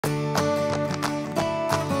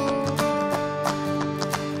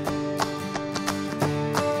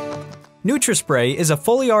NutriSpray is a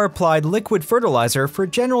Foliar applied liquid fertilizer for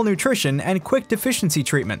general nutrition and quick deficiency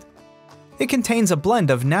treatment. It contains a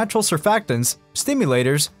blend of natural surfactants,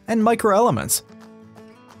 stimulators, and microelements.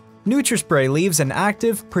 NutriSpray leaves an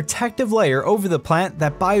active, protective layer over the plant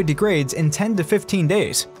that biodegrades in 10 to 15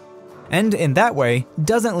 days, and in that way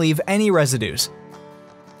doesn't leave any residues.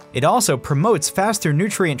 It also promotes faster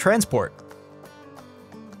nutrient transport.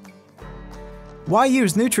 Why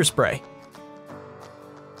use NutriSpray?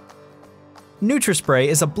 NutriSpray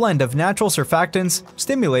is a blend of natural surfactants,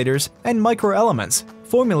 stimulators, and microelements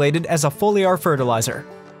formulated as a foliar fertilizer.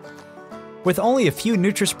 With only a few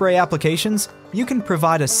NutriSpray applications, you can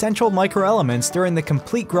provide essential microelements during the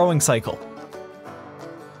complete growing cycle.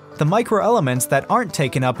 The microelements that aren't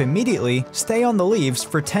taken up immediately stay on the leaves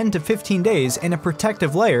for 10 to 15 days in a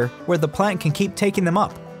protective layer where the plant can keep taking them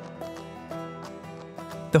up.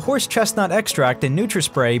 The horse chestnut extract in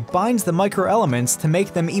NutriSpray binds the microelements to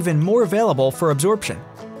make them even more available for absorption.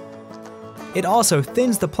 It also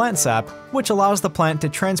thins the plant sap, which allows the plant to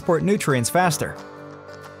transport nutrients faster.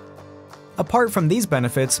 Apart from these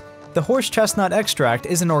benefits, the horse chestnut extract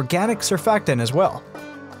is an organic surfactant as well.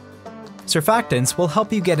 Surfactants will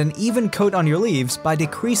help you get an even coat on your leaves by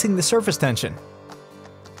decreasing the surface tension.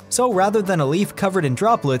 So rather than a leaf covered in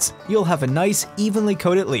droplets, you'll have a nice, evenly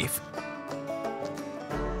coated leaf.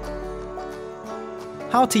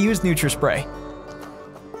 How to use NutriSpray.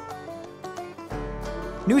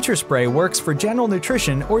 NutriSpray works for general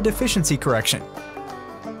nutrition or deficiency correction.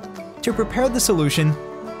 To prepare the solution,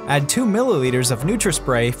 add 2 milliliters of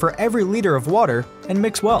NutriSpray for every liter of water and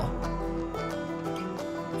mix well.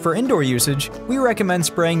 For indoor usage, we recommend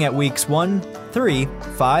spraying at weeks 1, 3,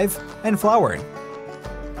 5, and flowering.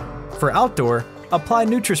 For outdoor, apply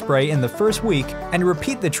NutriSpray in the first week and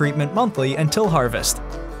repeat the treatment monthly until harvest.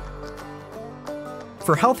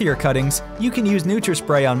 For healthier cuttings, you can use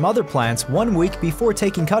NutriSpray on mother plants 1 week before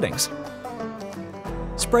taking cuttings.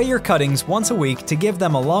 Spray your cuttings once a week to give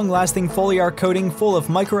them a long-lasting foliar coating full of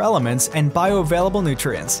microelements and bioavailable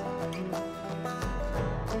nutrients.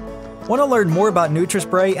 Want to learn more about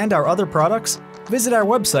NutriSpray and our other products? Visit our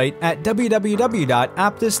website at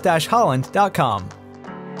www.aptus-holland.com.